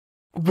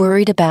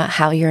Worried about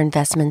how your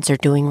investments are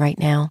doing right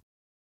now?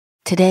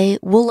 Today,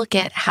 we'll look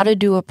at how to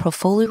do a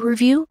portfolio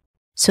review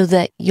so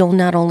that you'll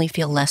not only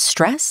feel less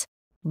stress,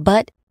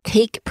 but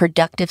take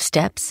productive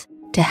steps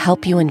to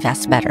help you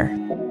invest better.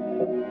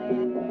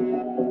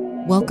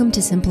 Welcome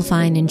to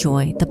Simplify and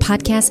Enjoy, the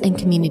podcast and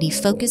community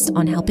focused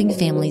on helping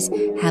families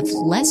have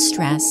less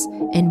stress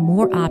and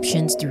more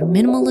options through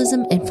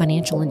minimalism and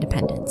financial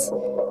independence.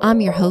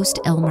 I'm your host,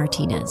 Elle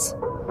Martinez.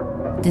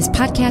 This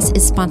podcast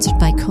is sponsored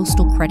by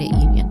Coastal Credit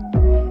Union.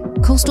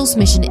 Coastal's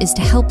mission is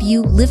to help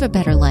you live a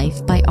better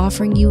life by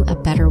offering you a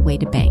better way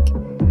to bank.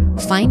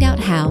 Find out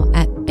how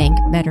at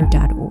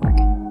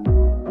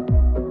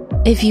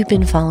bankbetter.org. If you've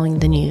been following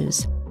the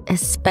news,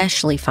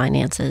 especially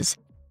finances,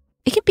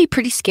 it can be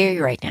pretty scary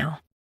right now.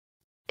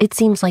 It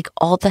seems like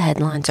all the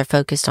headlines are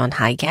focused on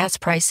high gas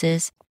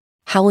prices,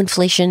 how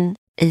inflation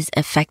is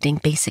affecting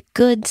basic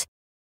goods,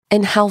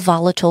 and how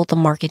volatile the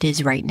market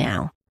is right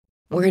now.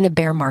 We're in a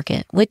bear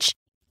market, which,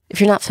 if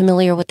you're not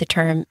familiar with the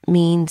term,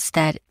 means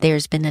that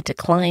there's been a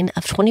decline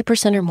of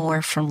 20% or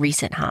more from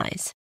recent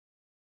highs.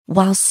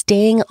 While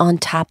staying on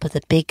top of the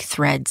big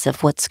threads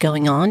of what's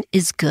going on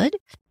is good,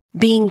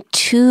 being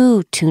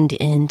too tuned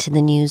in to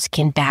the news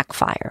can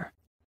backfire.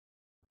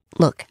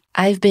 Look,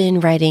 I've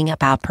been writing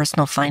about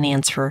personal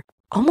finance for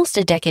almost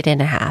a decade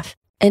and a half,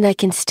 and I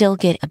can still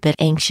get a bit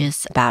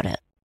anxious about it.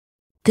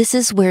 This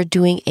is where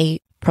doing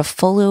a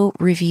portfolio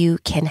review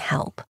can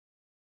help.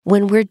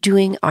 When we're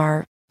doing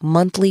our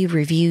monthly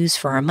reviews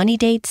for our money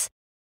dates,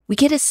 we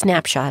get a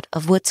snapshot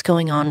of what's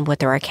going on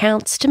with our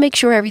accounts to make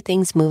sure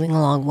everything's moving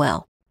along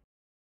well.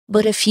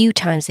 But a few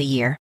times a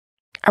year,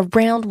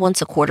 around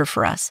once a quarter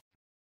for us,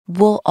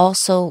 we'll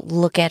also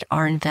look at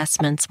our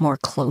investments more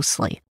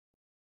closely.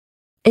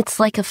 It's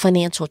like a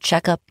financial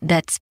checkup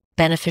that's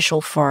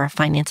beneficial for our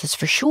finances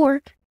for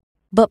sure,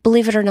 but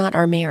believe it or not,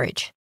 our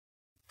marriage.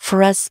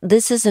 For us,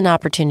 this is an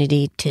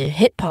opportunity to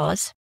hit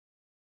pause,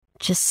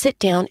 just sit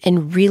down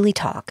and really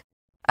talk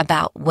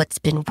about what's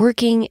been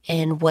working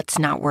and what's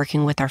not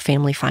working with our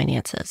family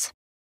finances.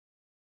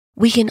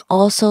 We can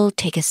also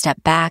take a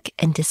step back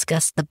and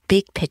discuss the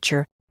big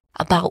picture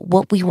about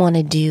what we want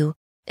to do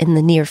in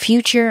the near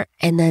future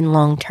and then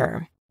long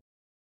term.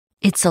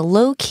 It's a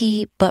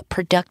low-key but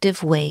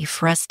productive way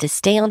for us to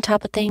stay on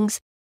top of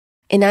things,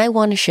 and I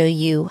want to show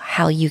you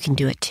how you can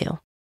do it too.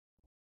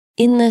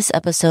 In this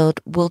episode,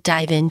 we'll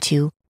dive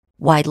into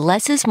why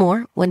less is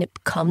more when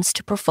it comes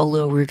to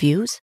portfolio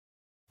reviews,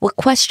 what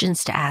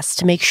questions to ask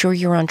to make sure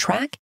you're on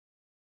track,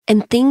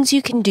 and things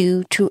you can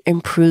do to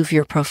improve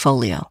your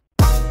portfolio.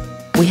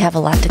 We have a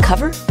lot to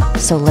cover,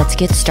 so let's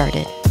get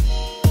started.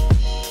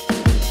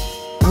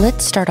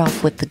 Let's start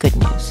off with the good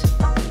news.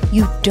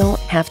 You don't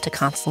have to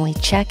constantly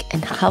check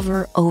and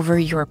hover over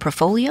your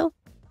portfolio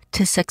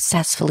to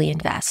successfully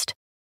invest.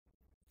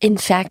 In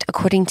fact,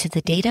 according to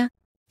the data,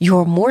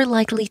 you're more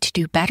likely to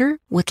do better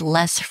with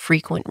less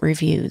frequent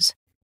reviews.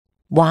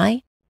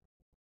 Why?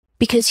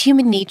 Because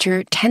human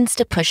nature tends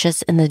to push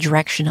us in the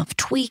direction of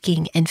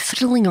tweaking and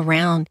fiddling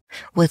around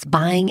with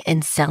buying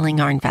and selling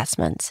our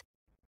investments.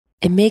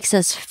 It makes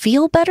us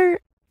feel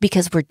better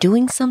because we're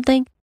doing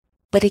something,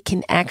 but it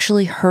can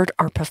actually hurt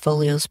our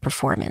portfolio's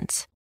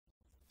performance.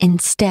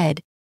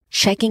 Instead,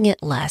 checking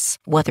it less,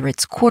 whether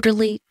it's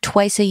quarterly,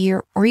 twice a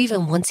year, or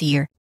even once a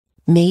year,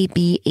 may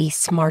be a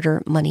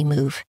smarter money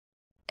move,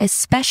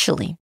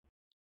 especially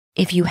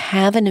if you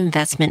have an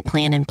investment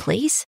plan in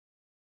place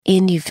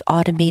and you've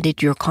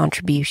automated your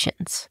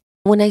contributions.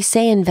 When I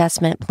say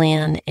investment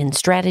plan and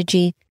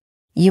strategy,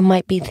 you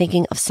might be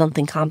thinking of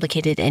something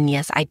complicated. And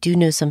yes, I do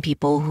know some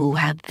people who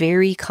have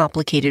very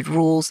complicated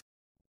rules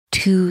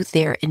to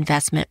their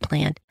investment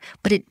plan,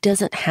 but it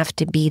doesn't have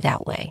to be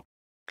that way.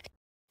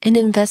 An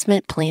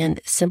investment plan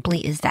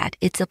simply is that.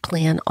 It's a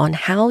plan on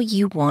how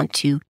you want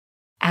to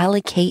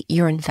allocate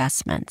your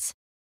investments.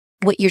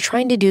 What you're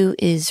trying to do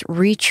is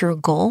reach your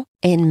goal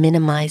and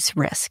minimize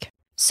risk.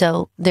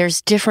 So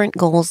there's different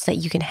goals that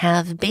you can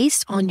have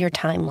based on your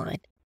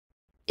timeline.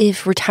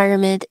 If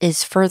retirement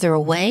is further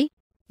away,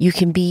 you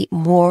can be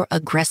more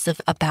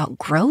aggressive about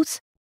growth.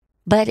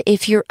 But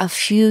if you're a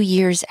few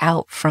years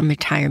out from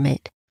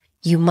retirement,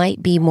 you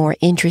might be more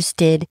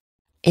interested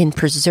in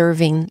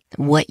preserving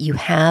what you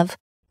have.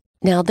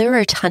 Now, there are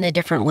a ton of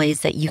different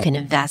ways that you can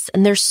invest,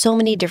 and there's so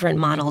many different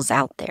models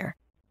out there.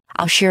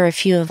 I'll share a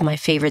few of my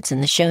favorites in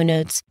the show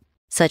notes,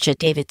 such as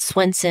David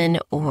Swenson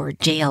or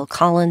J.L.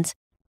 Collins.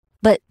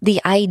 But the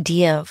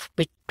idea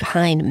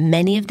behind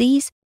many of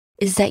these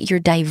is that you're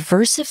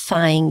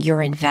diversifying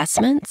your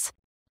investments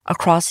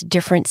across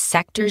different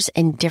sectors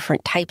and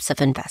different types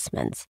of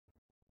investments.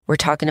 We're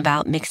talking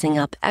about mixing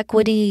up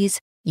equities,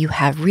 you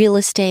have real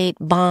estate,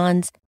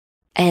 bonds,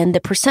 and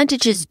the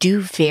percentages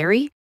do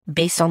vary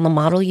based on the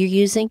model you're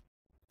using,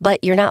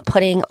 but you're not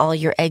putting all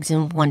your eggs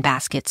in one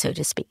basket, so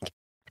to speak.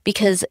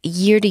 Because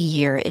year to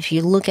year, if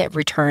you look at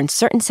returns,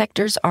 certain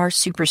sectors are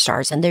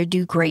superstars and they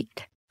do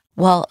great,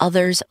 while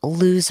others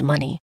lose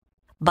money.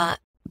 But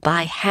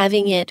by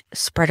having it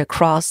spread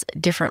across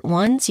different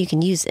ones, you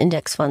can use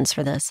index funds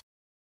for this.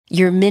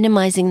 You're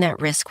minimizing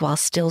that risk while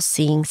still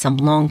seeing some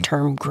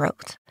long-term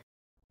growth.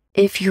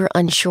 If you're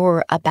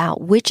unsure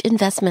about which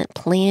investment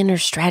plan or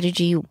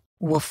strategy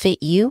will fit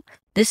you,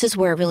 this is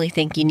where I really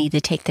think you need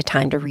to take the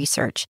time to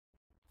research.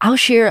 I'll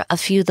share a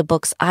few of the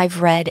books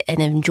I've read and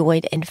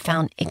enjoyed and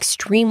found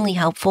extremely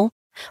helpful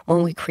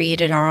when we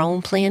created our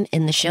own plan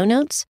in the show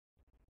notes.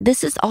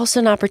 This is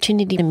also an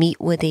opportunity to meet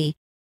with a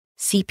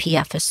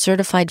CPF, a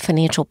certified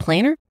financial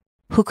planner,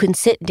 who can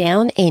sit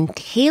down and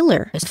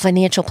tailor a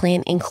financial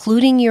plan,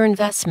 including your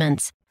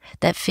investments,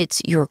 that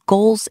fits your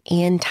goals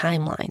and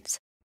timelines.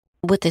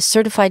 With a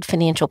certified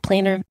financial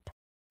planner,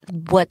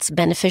 what's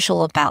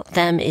beneficial about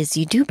them is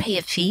you do pay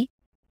a fee,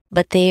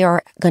 but they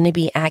are going to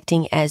be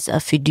acting as a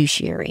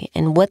fiduciary.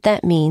 And what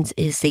that means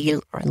is they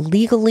are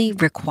legally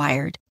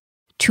required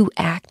to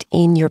act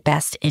in your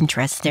best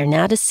interest. They're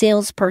not a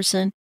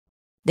salesperson.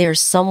 They're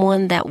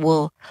someone that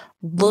will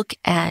look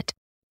at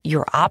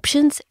your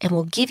options and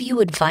will give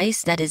you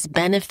advice that is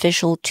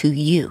beneficial to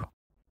you.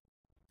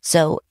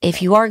 So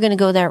if you are going to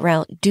go that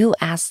route, do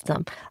ask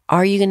them,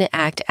 are you going to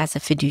act as a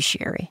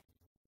fiduciary?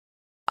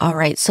 All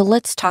right, so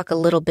let's talk a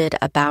little bit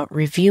about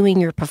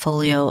reviewing your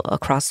portfolio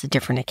across the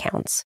different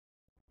accounts.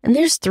 And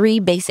there's 3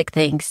 basic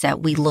things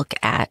that we look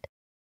at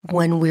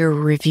when we're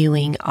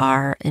reviewing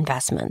our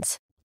investments.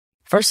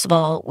 First of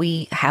all,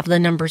 we have the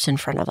numbers in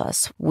front of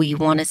us. We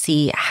want to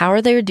see how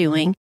are they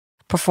doing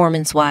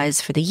performance-wise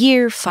for the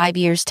year, 5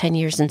 years, 10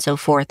 years, and so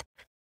forth.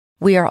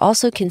 We are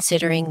also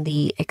considering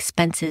the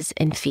expenses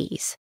and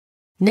fees.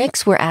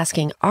 Next, we're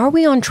asking, are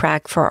we on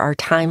track for our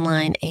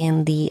timeline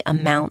and the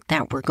amount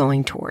that we're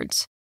going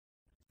towards?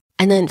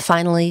 And then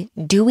finally,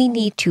 do we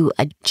need to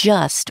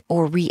adjust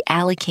or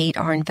reallocate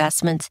our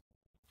investments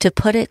to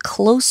put it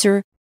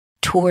closer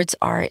towards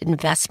our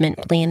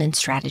investment plan and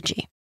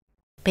strategy?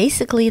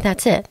 Basically,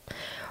 that's it.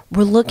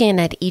 We're looking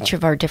at each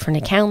of our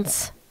different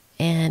accounts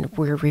and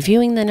we're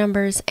reviewing the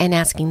numbers and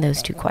asking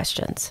those 2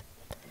 questions.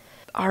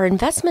 Our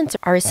investments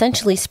are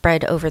essentially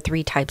spread over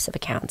 3 types of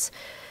accounts.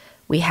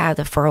 We have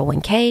the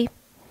 401k,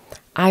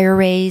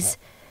 IRAs,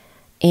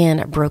 and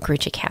a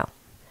brokerage account.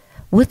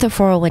 With the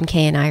 401k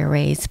and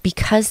IRAs,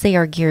 because they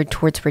are geared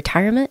towards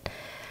retirement,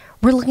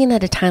 we're looking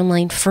at a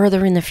timeline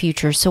further in the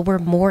future, so we're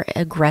more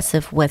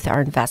aggressive with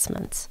our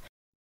investments.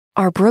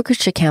 Our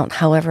brokerage account,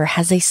 however,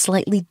 has a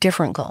slightly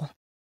different goal.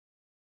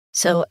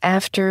 So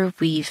after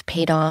we've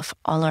paid off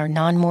all our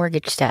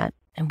non-mortgage debt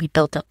and we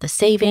built up the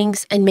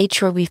savings and made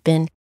sure we've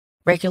been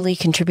regularly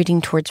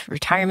contributing towards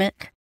retirement,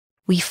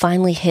 we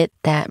finally hit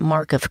that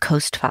mark of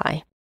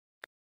Coast-Fi.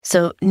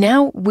 So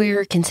now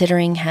we're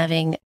considering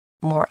having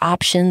more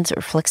options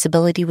or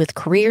flexibility with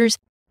careers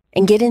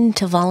and get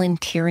into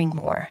volunteering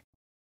more.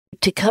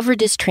 To cover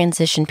this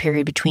transition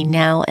period between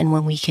now and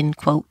when we can,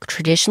 quote,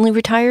 traditionally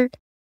retire,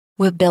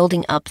 we're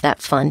building up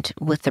that fund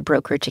with the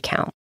brokerage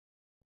account.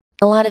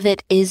 A lot of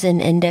it is in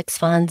index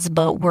funds,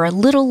 but we're a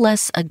little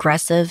less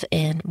aggressive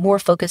and more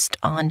focused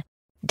on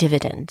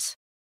dividends.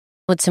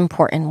 It's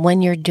important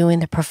when you're doing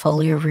the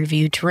portfolio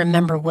review to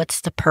remember what's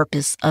the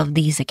purpose of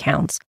these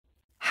accounts.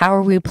 How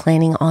are we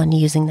planning on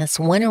using this?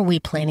 When are we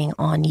planning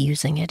on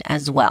using it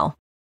as well?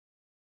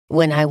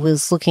 When I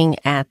was looking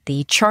at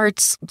the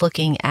charts,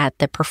 looking at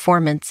the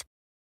performance,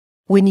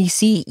 when you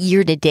see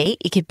year to date,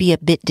 it could be a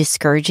bit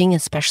discouraging,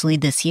 especially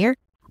this year.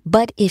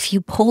 But if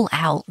you pull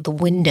out the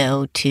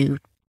window to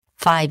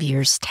 5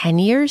 years, 10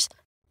 years,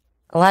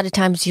 a lot of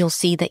times you'll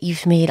see that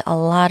you've made a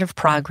lot of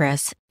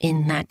progress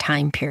in that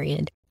time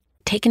period.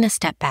 Taking a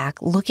step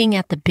back, looking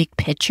at the big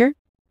picture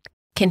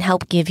can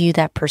help give you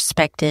that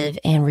perspective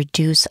and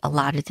reduce a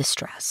lot of the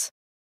stress.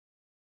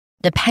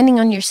 Depending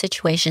on your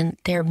situation,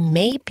 there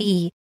may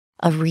be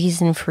a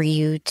reason for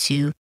you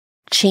to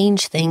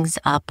change things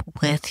up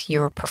with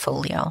your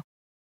portfolio.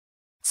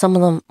 Some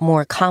of the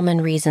more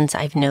common reasons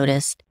I've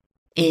noticed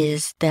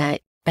is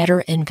that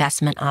better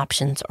investment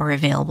options are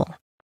available.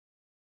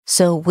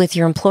 So with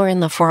your employer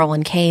in the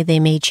 401k, they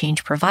may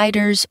change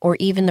providers, or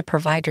even the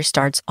provider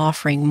starts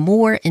offering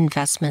more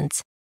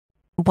investments.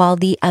 While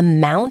the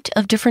amount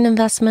of different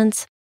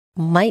investments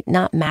might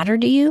not matter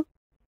to you,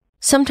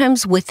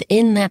 sometimes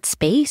within that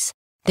space,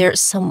 there's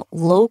some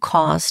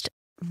low-cost,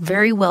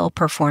 very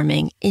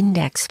well-performing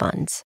index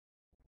funds.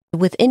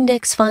 With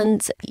index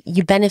funds,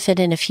 you benefit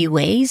in a few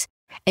ways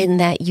in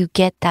that you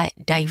get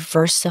that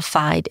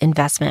diversified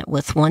investment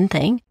with one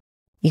thing.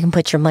 You can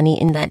put your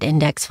money in that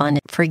index fund,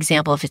 for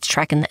example, if it's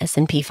tracking the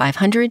S&P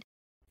 500,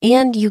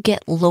 and you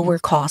get lower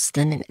costs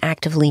than an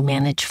actively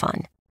managed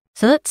fund.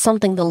 So that's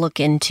something to look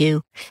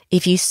into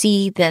if you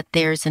see that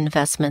there's an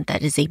investment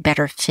that is a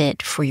better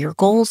fit for your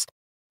goals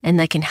and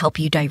that can help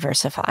you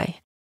diversify.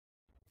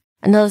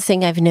 Another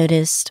thing I've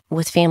noticed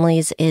with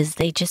families is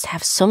they just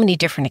have so many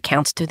different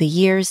accounts through the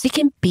years. It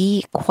can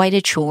be quite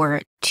a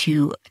chore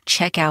to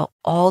check out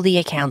all the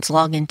accounts,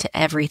 log into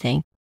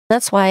everything.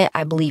 That's why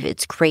I believe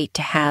it's great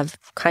to have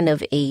kind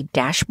of a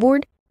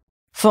dashboard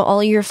for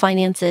all your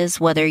finances,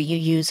 whether you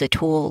use a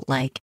tool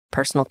like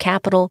Personal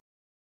Capital,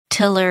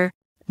 Tiller,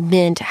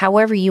 Mint,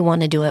 however you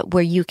want to do it,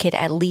 where you could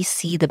at least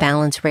see the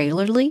balance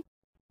regularly.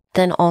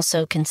 Then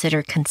also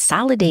consider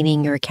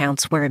consolidating your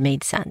accounts where it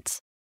made sense.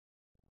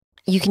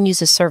 You can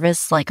use a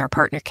service like our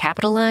partner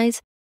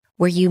Capitalize,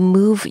 where you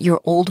move your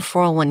old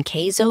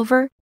 401ks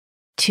over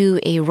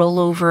to a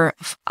rollover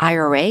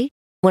IRA.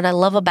 What I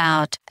love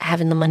about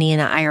having the money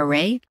in an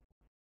IRA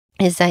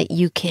is that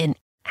you can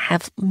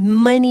have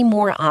many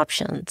more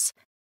options.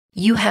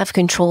 You have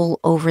control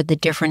over the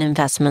different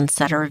investments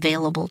that are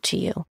available to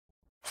you.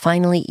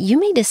 Finally, you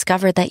may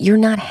discover that you're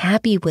not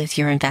happy with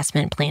your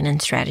investment plan and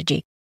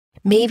strategy.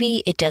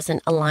 Maybe it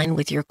doesn't align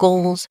with your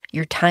goals,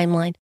 your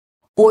timeline,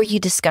 or you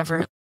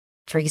discover,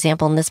 for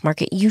example, in this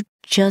market, you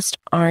just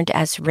aren't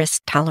as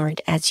risk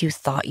tolerant as you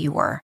thought you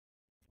were.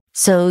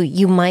 So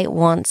you might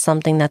want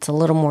something that's a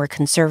little more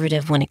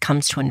conservative when it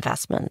comes to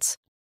investments.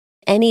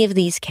 Any of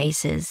these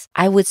cases,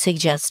 I would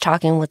suggest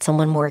talking with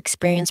someone more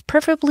experienced,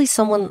 preferably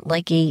someone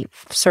like a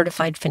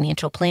certified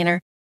financial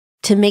planner,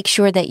 to make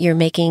sure that you're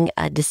making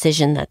a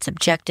decision that's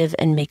objective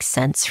and makes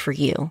sense for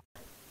you.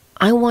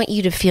 I want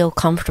you to feel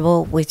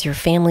comfortable with your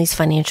family's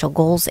financial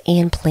goals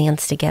and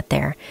plans to get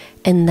there,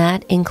 and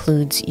that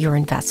includes your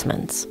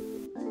investments.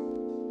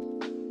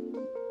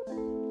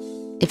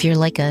 If you're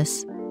like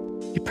us,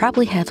 you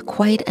probably have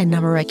quite a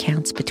number of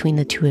accounts between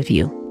the two of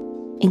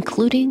you,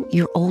 including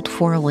your old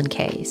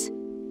 401ks.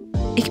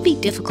 It can be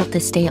difficult to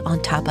stay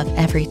on top of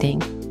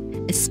everything,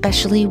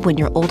 especially when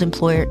your old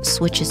employer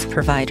switches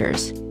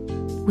providers,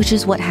 which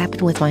is what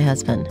happened with my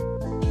husband.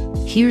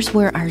 Here's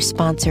where our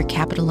sponsor,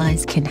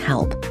 Capitalize, can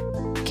help.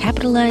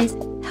 Capitalize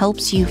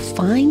helps you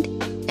find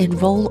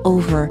and roll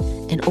over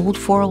an old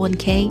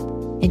 401k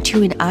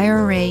into an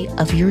IRA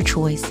of your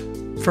choice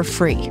for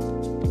free.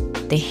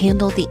 They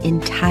handle the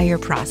entire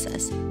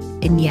process.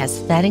 And yes,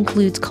 that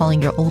includes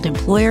calling your old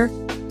employer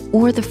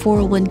or the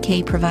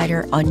 401k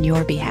provider on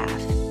your behalf.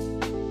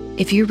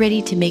 If you're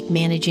ready to make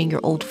managing your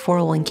old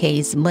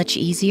 401ks much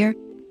easier,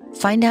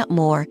 find out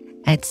more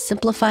at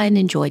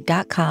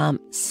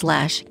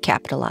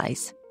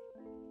simplifyandenjoy.com/capitalize.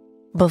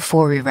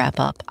 Before we wrap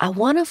up, I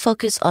want to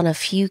focus on a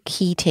few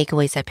key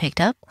takeaways I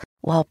picked up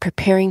while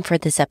preparing for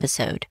this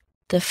episode.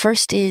 The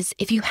first is,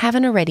 if you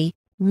haven't already,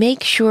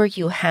 make sure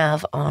you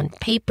have on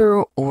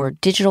paper or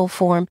digital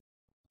form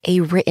a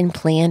written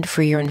plan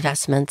for your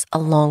investments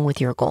along with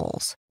your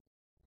goals.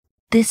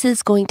 This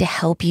is going to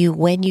help you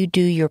when you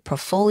do your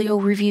portfolio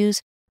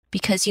reviews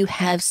because you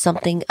have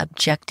something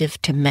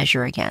objective to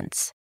measure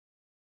against.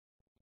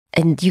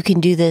 And you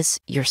can do this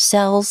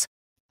yourselves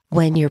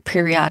when you're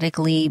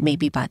periodically,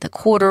 maybe by the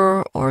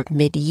quarter or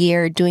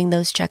mid-year, doing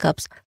those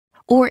checkups,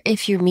 or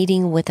if you're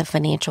meeting with a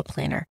financial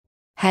planner,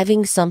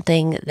 having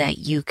something that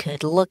you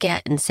could look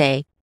at and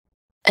say,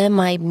 am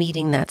I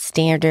meeting that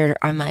standard?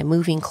 Am I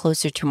moving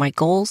closer to my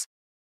goals?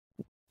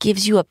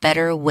 Gives you a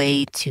better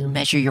way to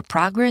measure your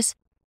progress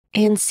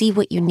and see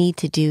what you need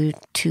to do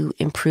to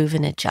improve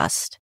and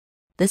adjust.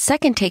 The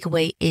second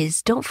takeaway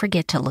is don't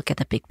forget to look at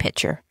the big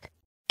picture.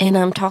 And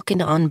I'm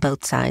talking on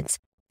both sides.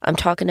 I'm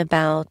talking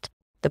about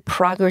the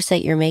progress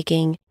that you're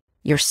making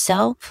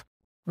yourself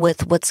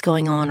with what's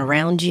going on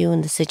around you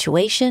in the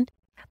situation.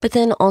 But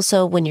then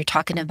also when you're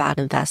talking about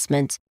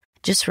investments,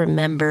 just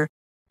remember,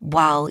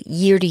 while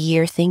year to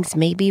year things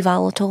may be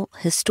volatile,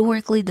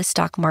 historically the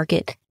stock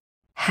market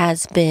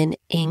has been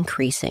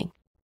increasing.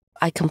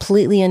 I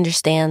completely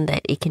understand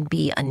that it can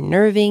be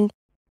unnerving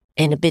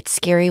and a bit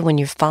scary when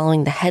you're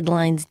following the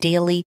headlines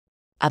daily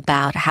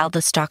about how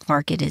the stock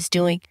market is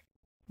doing.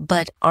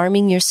 But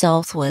arming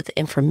yourself with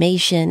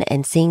information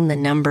and seeing the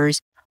numbers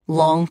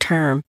long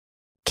term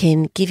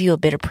can give you a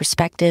bit of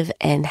perspective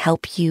and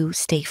help you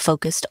stay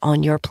focused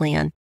on your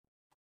plan.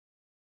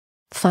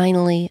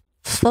 Finally,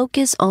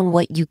 focus on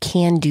what you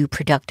can do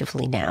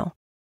productively now.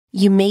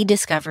 You may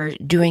discover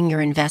during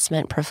your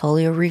investment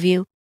portfolio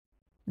review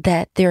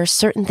that there are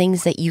certain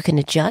things that you can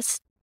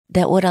adjust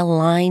that would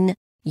align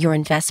your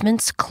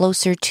investments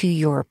closer to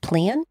your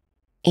plan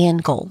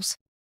and goals.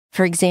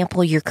 For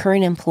example, your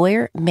current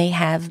employer may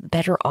have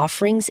better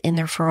offerings in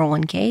their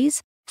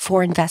 401ks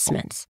for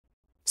investments.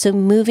 So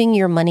moving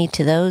your money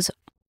to those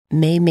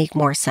may make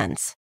more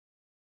sense.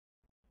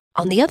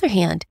 On the other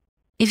hand,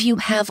 if you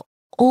have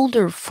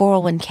older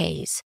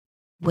 401ks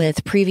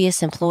with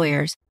previous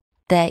employers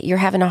that you're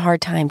having a hard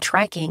time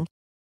tracking,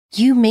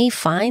 you may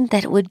find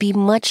that it would be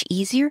much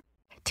easier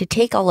to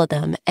take all of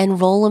them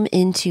and roll them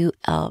into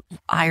an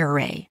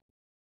IRA.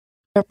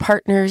 Our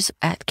partners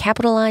at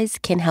Capitalize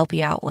can help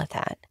you out with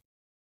that.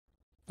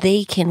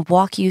 They can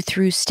walk you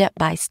through step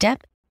by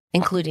step,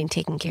 including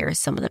taking care of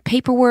some of the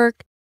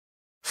paperwork,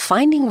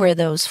 finding where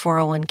those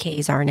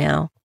 401ks are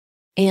now,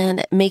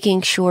 and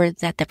making sure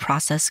that the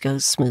process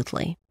goes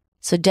smoothly.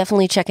 So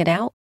definitely check it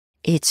out.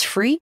 It's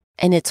free,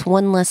 and it's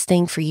one less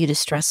thing for you to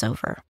stress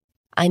over.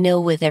 I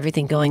know with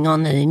everything going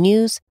on in the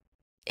news,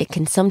 it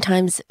can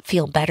sometimes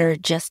feel better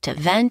just to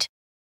vent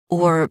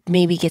or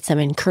maybe get some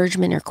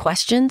encouragement or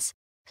questions.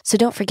 So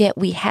don't forget,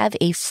 we have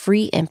a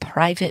free and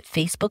private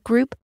Facebook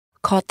group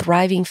called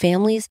Thriving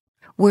Families,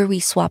 where we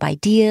swap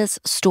ideas,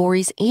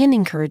 stories, and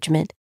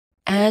encouragement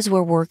as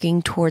we're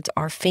working towards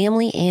our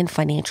family and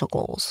financial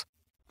goals.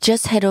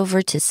 Just head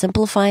over to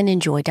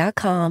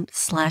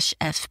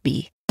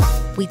simplifyandenjoy.com/FB.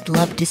 We'd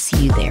love to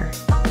see you there.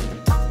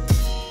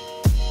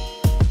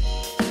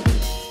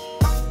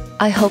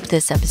 I hope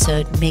this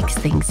episode makes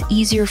things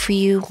easier for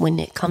you when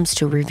it comes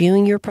to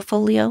reviewing your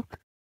portfolio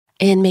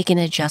and making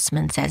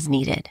adjustments as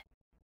needed.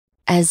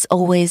 As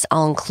always,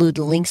 I'll include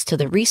links to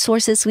the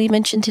resources we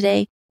mentioned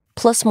today,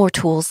 plus more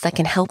tools that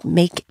can help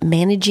make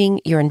managing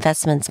your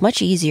investments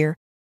much easier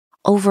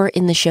over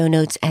in the show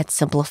notes at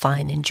Simplify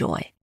and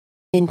Enjoy.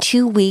 In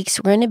 2 weeks,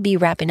 we're going to be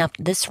wrapping up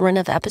this run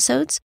of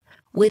episodes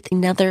with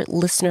another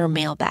listener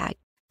mailbag.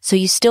 So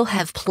you still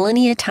have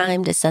plenty of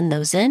time to send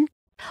those in.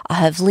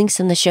 I'll have links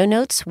in the show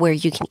notes where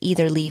you can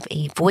either leave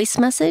a voice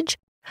message,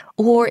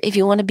 or if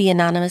you want to be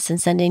anonymous and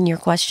send in your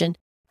question,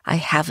 I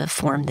have a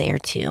form there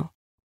too.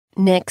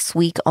 Next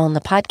week on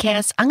the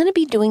podcast, I'm going to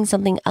be doing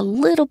something a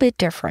little bit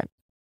different.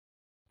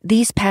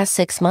 These past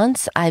 6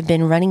 months, I've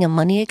been running a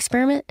money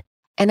experiment,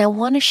 and I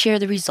want to share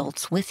the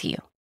results with you.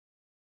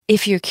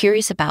 If you're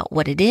curious about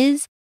what it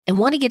is and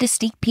want to get a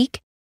sneak peek,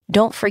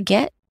 don't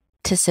forget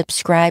to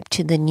subscribe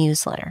to the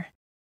newsletter.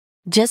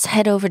 Just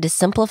head over to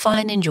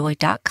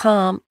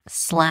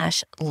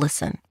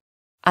simplifyandenjoy.com/listen.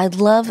 I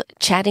love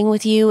chatting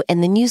with you,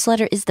 and the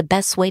newsletter is the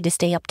best way to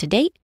stay up to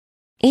date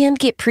and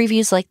get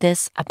previews like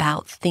this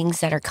about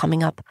things that are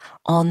coming up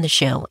on the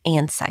show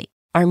and site.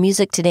 Our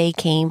music today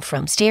came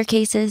from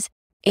Staircases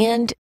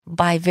and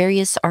by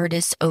various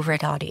artists over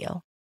at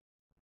Audio.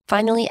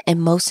 Finally, and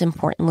most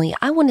importantly,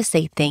 I want to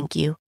say thank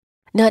you,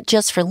 not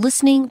just for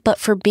listening, but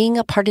for being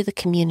a part of the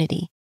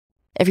community.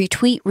 Every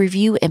tweet,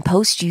 review, and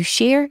post you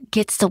share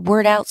gets the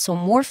word out so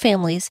more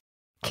families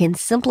can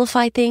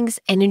simplify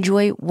things and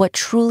enjoy what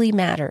truly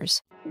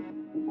matters.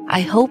 I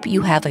hope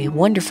you have a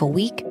wonderful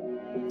week.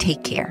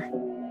 Take care.